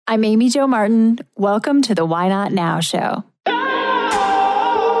I'm Amy Jo Martin. Welcome to the Why Not Now show.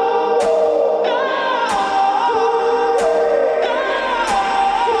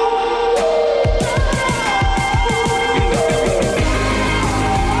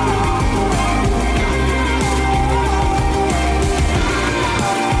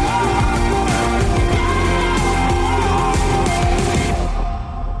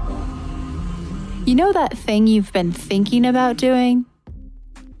 You know that thing you've been thinking about doing?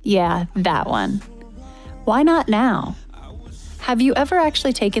 Yeah, that one. Why not now? Have you ever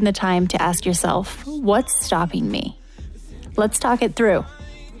actually taken the time to ask yourself, what's stopping me? Let's talk it through.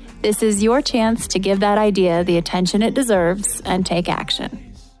 This is your chance to give that idea the attention it deserves and take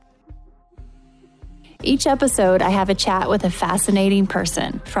action. Each episode, I have a chat with a fascinating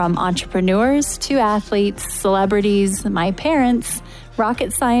person, from entrepreneurs to athletes, celebrities, my parents,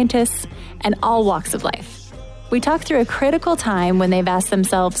 rocket scientists, and all walks of life. We talk through a critical time when they've asked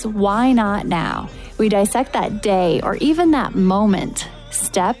themselves, why not now? We dissect that day or even that moment,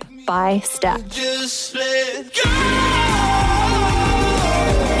 step by step. Just let go.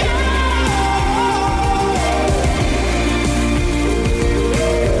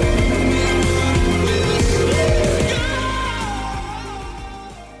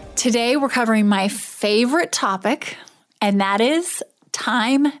 Today, we're covering my favorite topic, and that is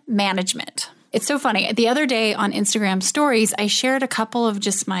time management. It's so funny. The other day on Instagram stories, I shared a couple of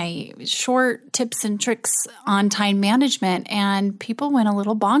just my short tips and tricks on time management, and people went a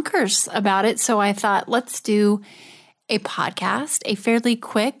little bonkers about it. So I thought, let's do a podcast, a fairly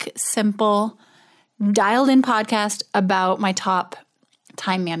quick, simple, dialed in podcast about my top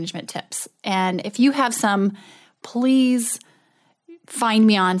time management tips. And if you have some, please find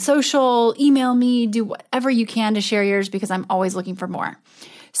me on social, email me, do whatever you can to share yours because I'm always looking for more.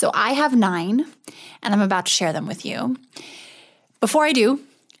 So I have 9 and I'm about to share them with you. Before I do,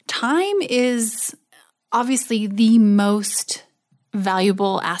 time is obviously the most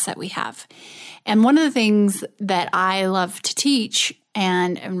valuable asset we have. And one of the things that I love to teach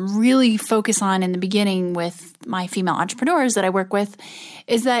and really focus on in the beginning with my female entrepreneurs that I work with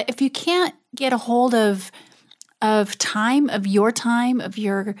is that if you can't get a hold of time, of your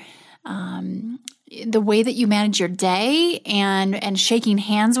the way that you manage your day and shaking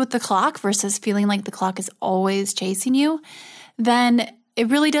hands with the clock versus feeling like the clock is always chasing you, then it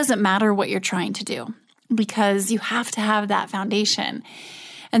really doesn't matter what you're trying to do because you have to have that foundation.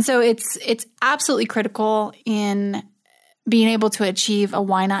 And so it's absolutely critical in being able to achieve a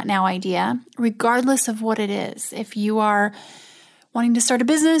why not now idea, regardless of what it is. If you are wanting to start a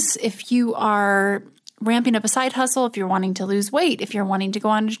business, if you are ramping up a side hustle, if you're wanting to lose weight, if you're wanting to go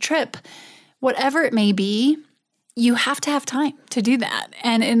on a trip, whatever it may be, you have to have time to do that.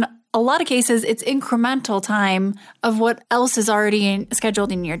 And in a lot of cases, it's incremental time of what else is already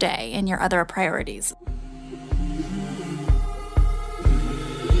scheduled in your day and your other priorities.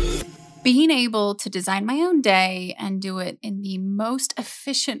 Being able to design my own day and do it in the most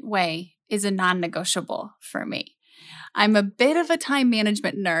efficient way is a non-negotiable for me. I'm a bit of a time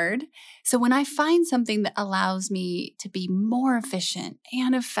management nerd, so when I find something that allows me to be more efficient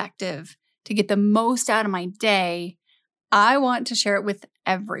and effective to get the most out of my day, I want to share it with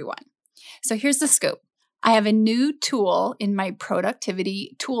everyone. So here's the scoop. I have a new tool in my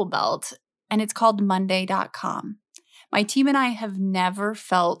productivity tool belt, and it's called Monday.com. My team and I have never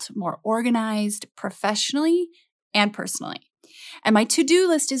felt more organized professionally and personally. And my to-do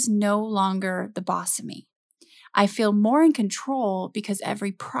list is no longer the boss of me. I feel more in control because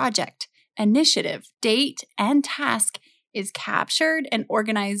every project, initiative, date, and task is captured and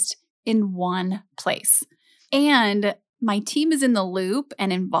organized in one place. And my team is in the loop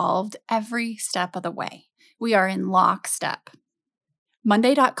and involved every step of the way. We are in lockstep.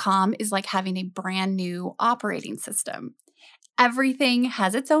 Monday.com is like having a brand new operating system. Everything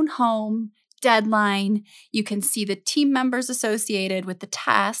has its own home, deadline. You can see the team members associated with the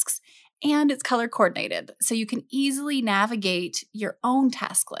tasks, and it's color coordinated, so you can easily navigate your own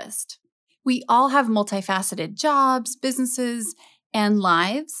task list. We all have multifaceted jobs, businesses, and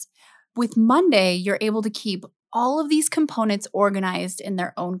lives. With Monday, you're able to keep all of these components organized in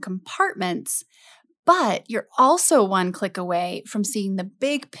their own compartments, but you're also one click away from seeing the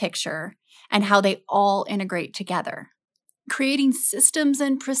big picture and how they all integrate together. Creating systems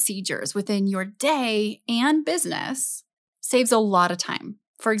and procedures within your day and business saves a lot of time.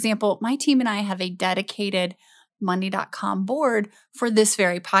 For example, my team and I have a dedicated Monday.com board for this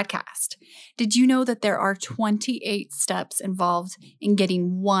very podcast. Did you know that there are 28 steps involved in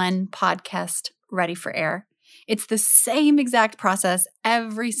getting one podcast ready for air? It's the same exact process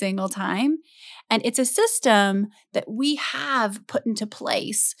every single time. And it's a system that we have put into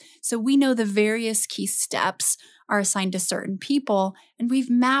place. So we know the various key steps are assigned to certain people, and we've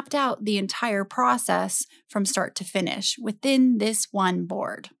mapped out the entire process from start to finish within this one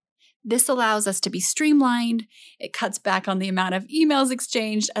board. This allows us to be streamlined. It cuts back on the amount of emails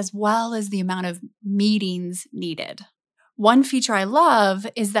exchanged as well as the amount of meetings needed. One feature I love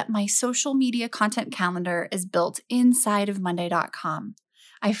is that my social media content calendar is built inside of Monday.com.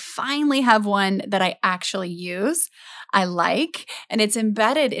 I finally have one that I actually use, I like, and it's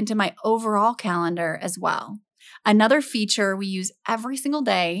embedded into my overall calendar as well. Another feature we use every single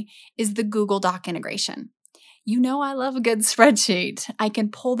day is the Google Doc integration. You know I love a good spreadsheet. I can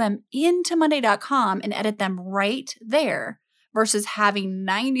pull them into Monday.com and edit them right there versus having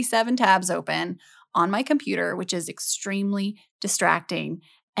 97 tabs open on my computer, which is extremely distracting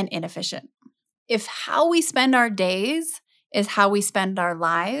and inefficient. If how we spend our days is how we spend our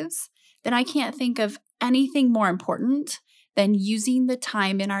lives, then I can't think of anything more important than using the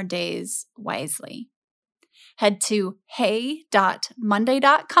time in our days wisely. Head to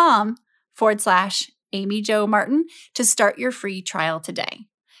hey.monday.com/Amy Jo Martin to start your free trial today.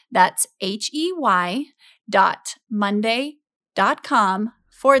 That's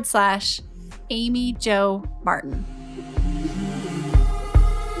hey.monday.com/Amy Jo Martin.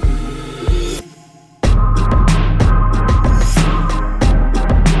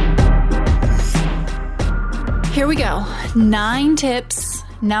 Here we go. 9 tips.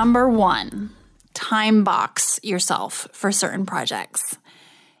 Number 1, time box yourself for certain projects.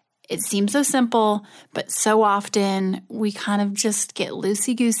 It seems so simple, but so often we kind of just get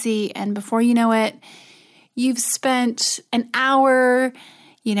loosey-goosey, and before you know it, you've spent an hour,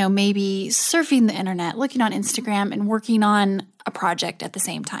 maybe surfing the internet, looking on Instagram, and working on a project at the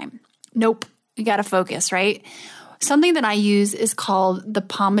same time. Nope, you got to focus, right? Something that I use is called the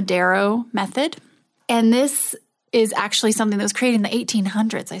Pomodoro method, and this is actually something that was created in the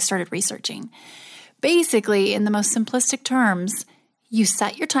 1800s. I started researching. Basically, in the most simplistic terms, you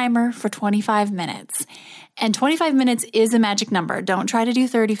set your timer for 25 minutes. And 25 minutes is a magic number. Don't try to do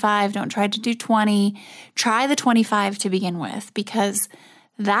 35. Don't try to do 20. Try the 25 to begin with, because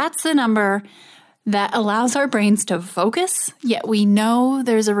that's the number that allows our brains to focus, yet we know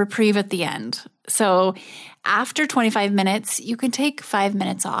there's a reprieve at the end. So after 25 minutes, you can take 5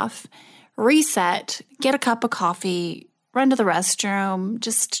 minutes off, reset, get a cup of coffee, run to the restroom,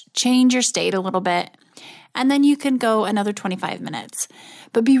 just change your state a little bit, and then you can go another 25 minutes.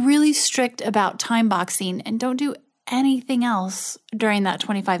 But be really strict about time boxing and don't do anything else during that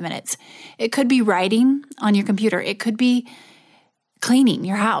 25 minutes. It could be writing on your computer. It could be cleaning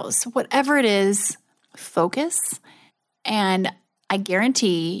your house. Whatever it is, focus, and I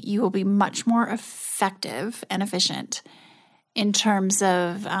guarantee you will be much more effective and efficient in terms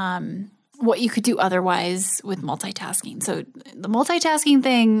of what you could do otherwise with multitasking. So the multitasking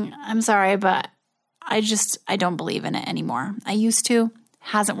thing, I'm sorry, but I don't believe in it anymore. I used to,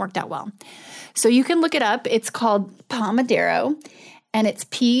 hasn't worked out well. So you can look it up. It's called Pomodoro, and it's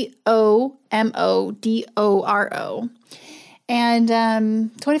Pomodoro,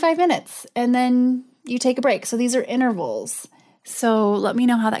 and 25 minutes, and then you take a break. So these are intervals. So let me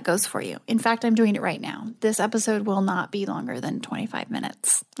know how that goes for you. In fact, I'm doing it right now. This episode will not be longer than 25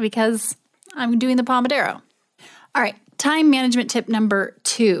 minutes because I'm doing the Pomodoro. All right, time management tip number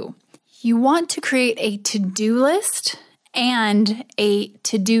 2. You want to create a to-do list and a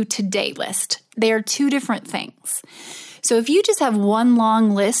to-do today list. They are 2 different things. So if you just have one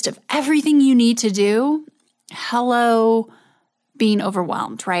long list of everything you need to do, hello, being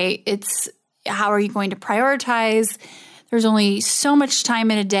overwhelmed, right? It's how are you going to prioritize? There's only so much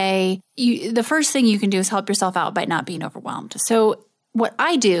time in a day. The first thing you can do is help yourself out by not being overwhelmed. So what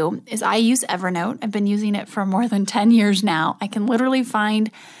I do is I use Evernote. I've been using it for more than 10 years now. I can literally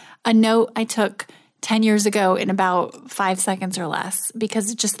find a note I took 10 years ago in about 5 seconds or less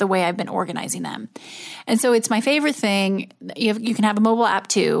because it's just the way I've been organizing them. And so it's my favorite thing. You can have a mobile app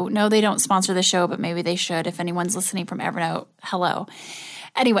too. No, they don't sponsor the show, but maybe they should. If anyone's listening from Evernote, hello.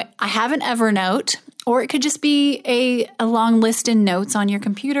 Anyway, I have an Evernote, or it could just be a long list in notes on your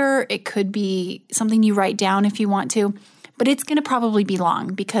computer. It could be something you write down if you want to, but it's going to probably be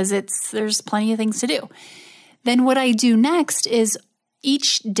long because there's plenty of things to do. Then what I do next is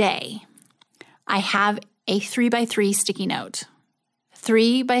each day I have a 3x3 sticky note.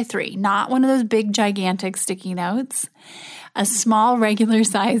 3x3, not one of those big gigantic sticky notes, a small regular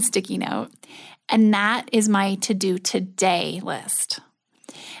size sticky note. And that is my to-do today list.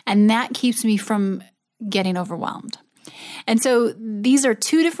 And that keeps me from getting overwhelmed. And so these are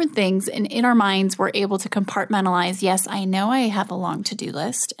two different things. And in our minds, we're able to compartmentalize. Yes, I know I have a long to-do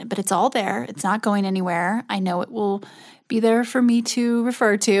list, but it's all there. It's not going anywhere. I know it will be there for me to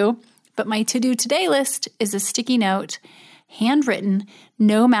refer to. But my to-do today list is a sticky note, handwritten,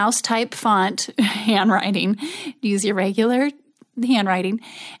 no mouse type font, handwriting. Use your regular handwriting.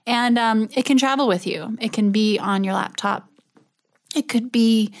 And it can travel with you. It can be on your laptop. It could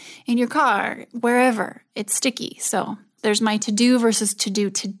be in your car, wherever. It's sticky. So there's my to-do versus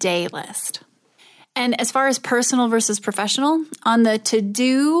to-do today list. And as far as personal versus professional, on the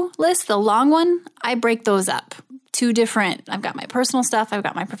to-do list, the long one, I break those up. Two different, I've got my personal stuff, I've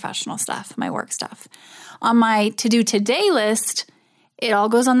got my professional stuff, my work stuff. On my to-do today list, it all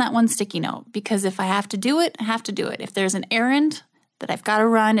goes on that one sticky note because if I have to do it, I have to do it. If there's an errand that I've got to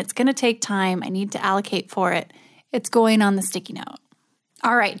run, it's going to take time, I need to allocate for it, it's going on the sticky note.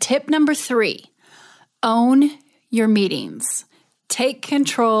 All right, tip number 3, own your meetings. Take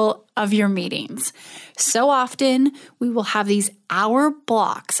control of your meetings. So often we will have these hour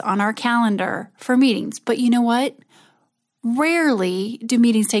blocks on our calendar for meetings, but you know what? Rarely do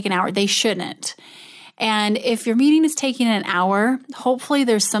meetings take an hour. They shouldn't. And if your meeting is taking an hour, hopefully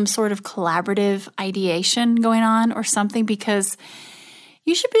there's some sort of collaborative ideation going on or something because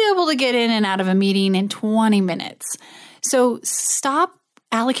you should be able to get in and out of a meeting in 20 minutes. So stop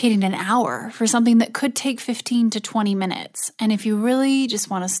allocating an hour for something that could take 15 to 20 minutes. And if you really just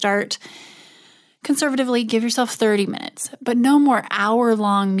want to start conservatively, give yourself 30 minutes, but no more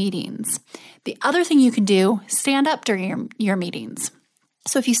hour-long meetings. The other thing you can do, stand up during your meetings.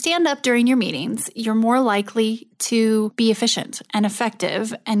 So if you stand up during your meetings, you're more likely to be efficient and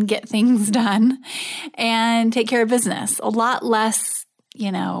effective and get things done and take care of business. A lot less,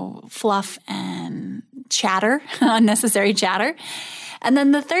 fluff and chatter, unnecessary chatter. And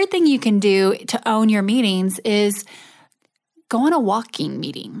then the third thing you can do to own your meetings is go on a walking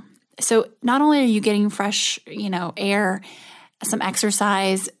meeting. So not only are you getting fresh, air, some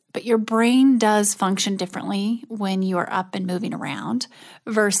exercise, but your brain does function differently when you are up and moving around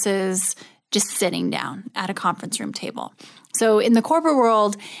versus just sitting down at a conference room table. So in the corporate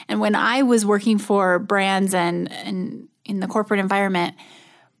world, and when I was working for brands and in the corporate environment,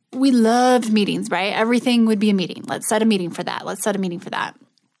 we loved meetings, right? Everything would be a meeting. Let's set a meeting for that. Let's set a meeting for that.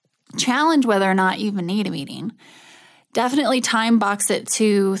 Challenge whether or not you even need a meeting. Definitely time box it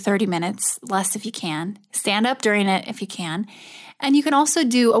to 30 minutes, less if you can. Stand up during it if you can. And you can also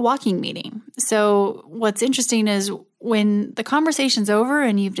do a walking meeting. So what's interesting is when the conversation's over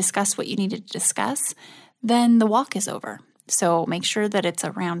and you've discussed what you needed to discuss, then the walk is over. So make sure that it's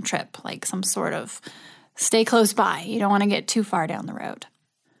a round trip, like some sort of stay close by. You don't want to get too far down the road.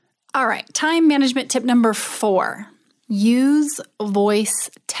 All right, time management tip number 4. Use voice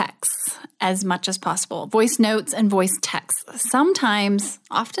texts as much as possible. Voice notes and voice texts.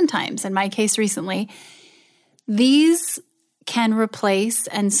 Oftentimes, in my case recently, these can replace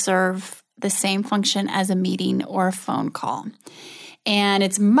and serve the same function as a meeting or a phone call. And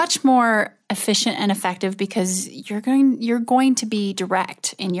it's much more efficient and effective because you're going to be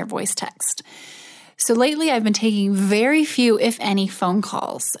direct in your voice text. So lately I've been taking very few, if any, phone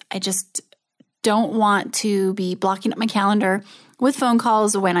calls. I just don't want to be blocking up my calendar with phone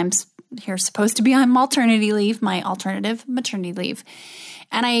calls when I'm supposed to be on maternity leave, my alternative maternity leave.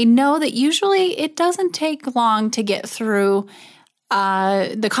 And I know that usually it doesn't take long to get through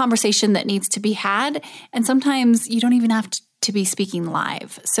the conversation that needs to be had. And sometimes you don't even have to be speaking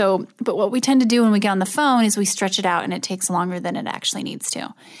live. But what we tend to do when we get on the phone is we stretch it out and it takes longer than it actually needs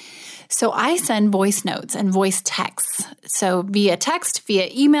to. So I send voice notes and voice texts. So via text, via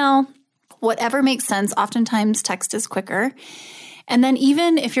email, whatever makes sense. Oftentimes text is quicker. And then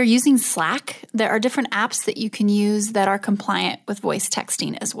even if you're using Slack, there are different apps that you can use that are compliant with voice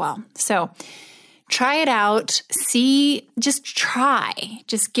texting as well. So try it out.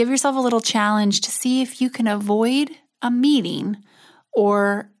 Just give yourself a little challenge to see if you can avoid a meeting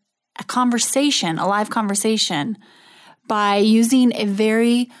or a live conversation by using a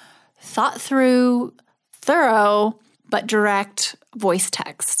very thought through, thorough, but direct voice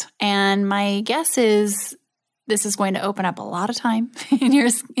text. And my guess is this is going to open up a lot of time in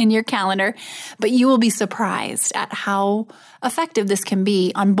your calendar, but you will be surprised at how effective this can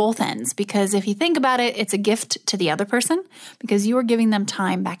be on both ends. Because if you think about it, it's a gift to the other person because you are giving them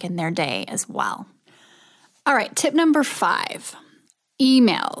time back in their day as well. All right, tip number 5,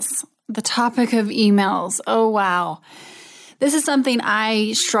 emails. The topic of emails. Oh, wow. This is something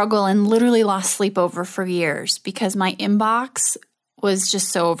I struggle and literally lost sleep over for years because my inbox was just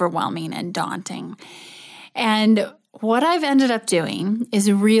so overwhelming and daunting. And what I've ended up doing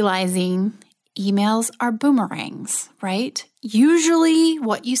is realizing emails are boomerangs, right? Usually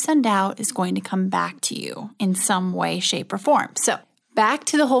what you send out is going to come back to you in some way, shape, or form. So back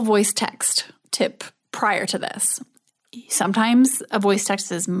to the whole voice text tip prior to this. Sometimes a voice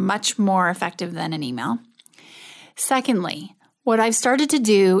text is much more effective than an email. Secondly, what I've started to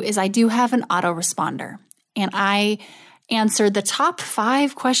do is I do have an autoresponder, and I answer the top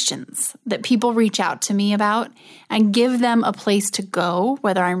 5 questions that people reach out to me about and give them a place to go,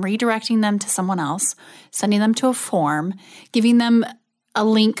 whether I'm redirecting them to someone else, sending them to a form, giving them a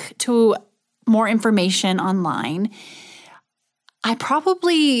link to more information online. I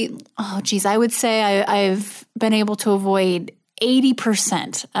probably, I would say I've been able to avoid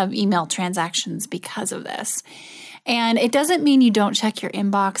 80% of email transactions because of this. And it doesn't mean you don't check your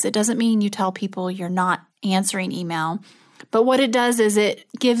inbox. It doesn't mean you tell people you're not answering email. But what it does is it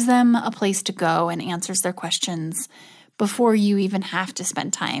gives them a place to go and answers their questions before you even have to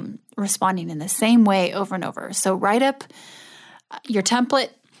spend time responding in the same way over and over. So write up your template,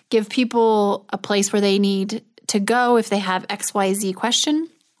 give people a place where they need to go if they have XYZ question,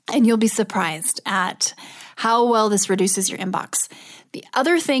 and you'll be surprised at how well this reduces your inbox. The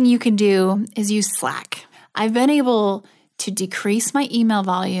other thing you can do is use Slack. I've been able to decrease my email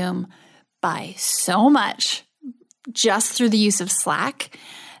volume by so much just through the use of Slack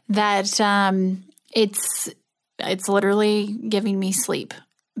that it's literally giving me sleep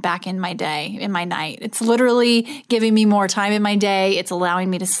back in my day, in my night. It's literally giving me more time in my day. It's allowing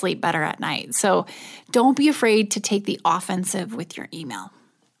me to sleep better at night. So don't be afraid to take the offensive with your email.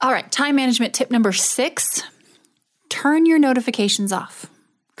 All right, time management tip number 6, turn your notifications off.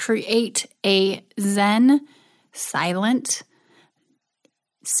 Create a Zen silent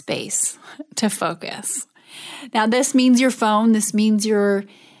space to focus. Now, this means your phone. This means your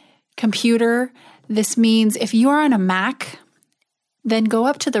computer. This means if you are on a Mac, then go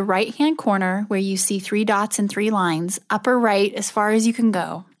up to the right-hand corner where you see 3 dots and 3 lines, upper right as far as you can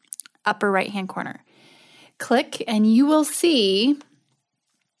go, upper right-hand corner. Click and you will see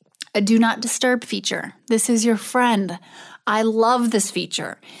a Do Not Disturb feature. This is your friend. I love this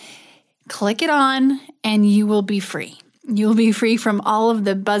feature. Click it on and you will be free. You'll be free from all of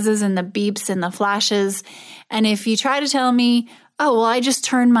the buzzes and the beeps and the flashes. And if you try to tell me, oh, well, I just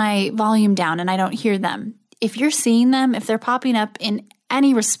turned my volume down and I don't hear them. If you're seeing them, if they're popping up in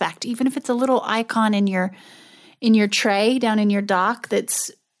any respect, even if it's a little icon in your tray down in your dock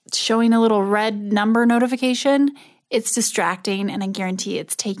that's showing a little red number notification, it's distracting, and I guarantee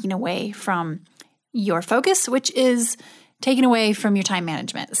it's taking away from your focus, which is taking away from your time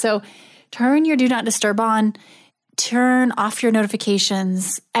management. So turn your Do Not Disturb on. Turn off your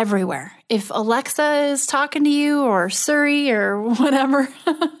notifications everywhere. If Alexa is talking to you or Siri or whatever,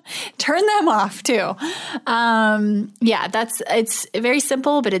 turn them off too. It's very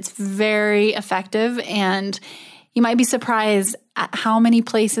simple, but it's very effective. And you might be surprised at how many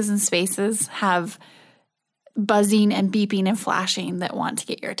places and spaces have buzzing and beeping and flashing that want to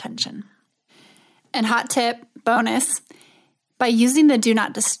get your attention. And hot tip, bonus, by using the Do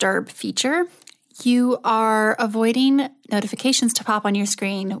Not Disturb feature, you are avoiding notifications to pop on your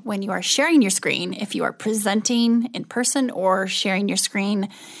screen when you are sharing your screen. If you are presenting in person or sharing your screen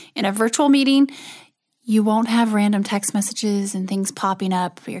in a virtual meeting, you won't have random text messages and things popping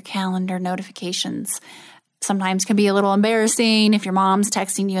up, your calendar notifications. Sometimes can be a little embarrassing if your mom's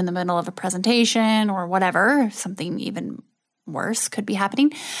texting you in the middle of a presentation or whatever. Something even worse could be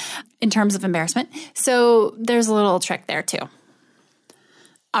happening in terms of embarrassment. So there's a little trick there too.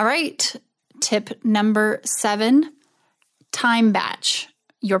 All right. Tip number 7, time batch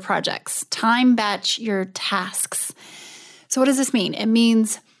your projects, time batch your tasks. So what does this mean? It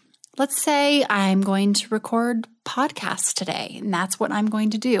means, let's say I'm going to record podcasts today, and that's what I'm going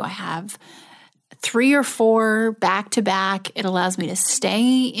to do. I have 3 or 4 back to back. It allows me to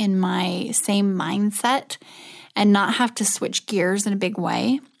stay in my same mindset and not have to switch gears in a big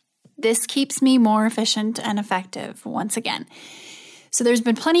way. This keeps me more efficient and effective once again. So there's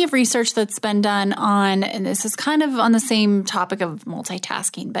been plenty of research that's been done on, and this is kind of on the same topic of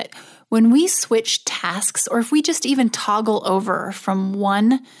multitasking, but when we switch tasks, or if we just even toggle over from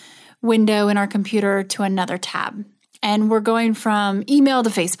one window in our computer to another tab, and we're going from email to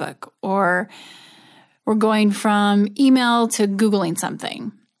Facebook, or we're going from email to Googling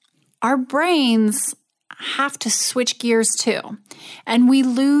something, our brains have to switch gears too. And we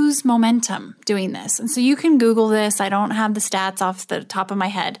lose momentum doing this. And so you can Google this. I don't have the stats off the top of my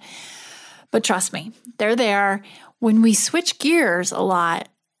head, but trust me, they're there. When we switch gears a lot,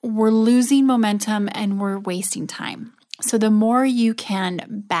 we're losing momentum and we're wasting time. So the more you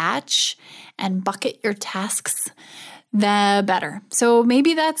can batch and bucket your tasks, the better. So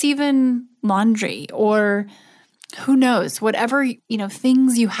maybe that's even laundry, or who knows, whatever,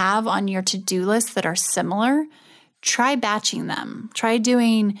 things you have on your to-do list that are similar, try batching them. Try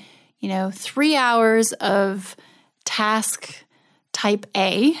doing, 3 hours of task type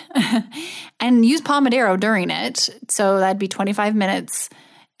A and use Pomodoro during it. So that'd be 25 minutes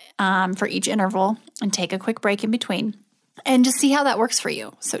for each interval, and take a quick break in between and just see how that works for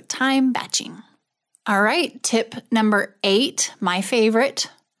you. So time batching. All right, tip number 8, my favorite,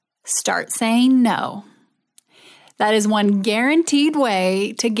 start saying no. That is one guaranteed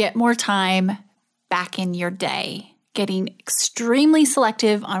way to get more time back in your day, getting extremely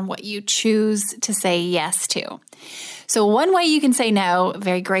selective on what you choose to say yes to. So one way you can say no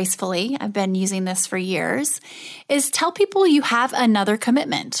very gracefully, I've been using this for years, is tell people you have another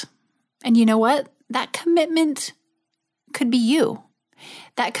commitment. And you know what? That commitment could be you.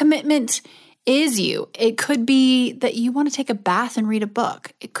 That commitment is you. It could be that you want to take a bath and read a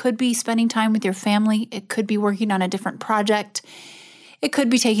book. It could be spending time with your family. It could be working on a different project. It could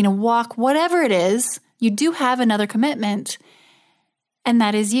be taking a walk. Whatever it is, you do have another commitment, and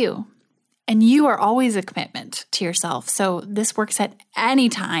that is you. And you are always a commitment to yourself. So this works at any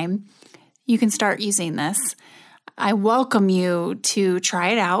time. You can start using this. I welcome you to try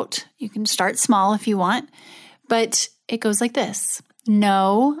it out. You can start small if you want, but it goes like this.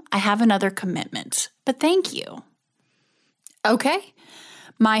 No, I have another commitment, but thank you. Okay,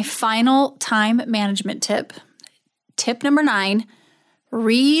 my final time management tip number 9,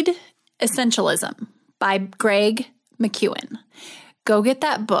 read Essentialism by Greg McKeown. Go get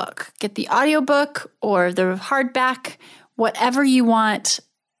that book. Get the audiobook or the hardback, whatever you want,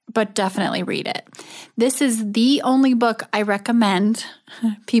 but definitely read it. This is the only book I recommend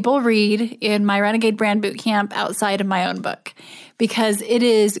people read in my Renegade Brand Bootcamp outside of my own book, because it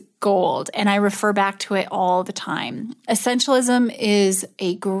is gold and I refer back to it all the time. Essentialism is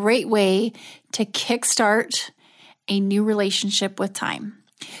a great way to kickstart a new relationship with time.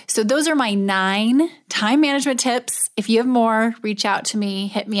 So those are my 9 time management tips. If you have more, reach out to me,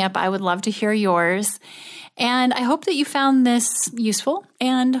 hit me up. I would love to hear yours. And I hope that you found this useful,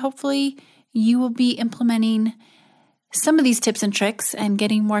 and hopefully you will be implementing some of these tips and tricks and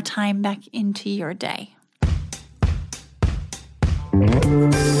getting more time back into your day.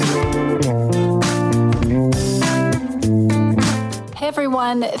 Hey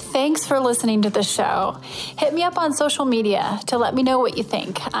everyone, thanks for listening to the show. Hit me up on social media to let me know what you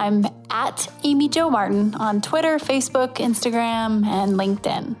think. I'm at Amy Jo Martin on Twitter, Facebook, Instagram, and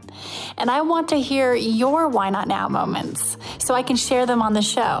LinkedIn. And I want to hear your Why Not Now moments so I can share them on the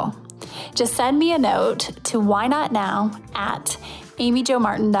show. Just send me a note to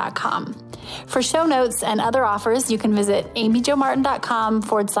whynotnow@amyjomartin.com. For show notes and other offers, you can visit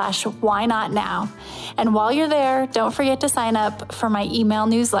amyjomartin.com/whynotnow. And while you're there, don't forget to sign up for my email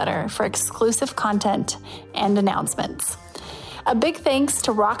newsletter for exclusive content and announcements. A big thanks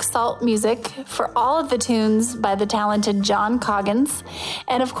to Rock Salt Music for all of the tunes by the talented John Coggins.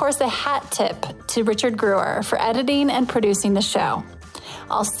 And of course, a hat tip to Richard Greer for editing and producing the show.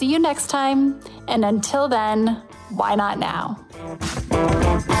 I'll see you next time. And until then, why not now?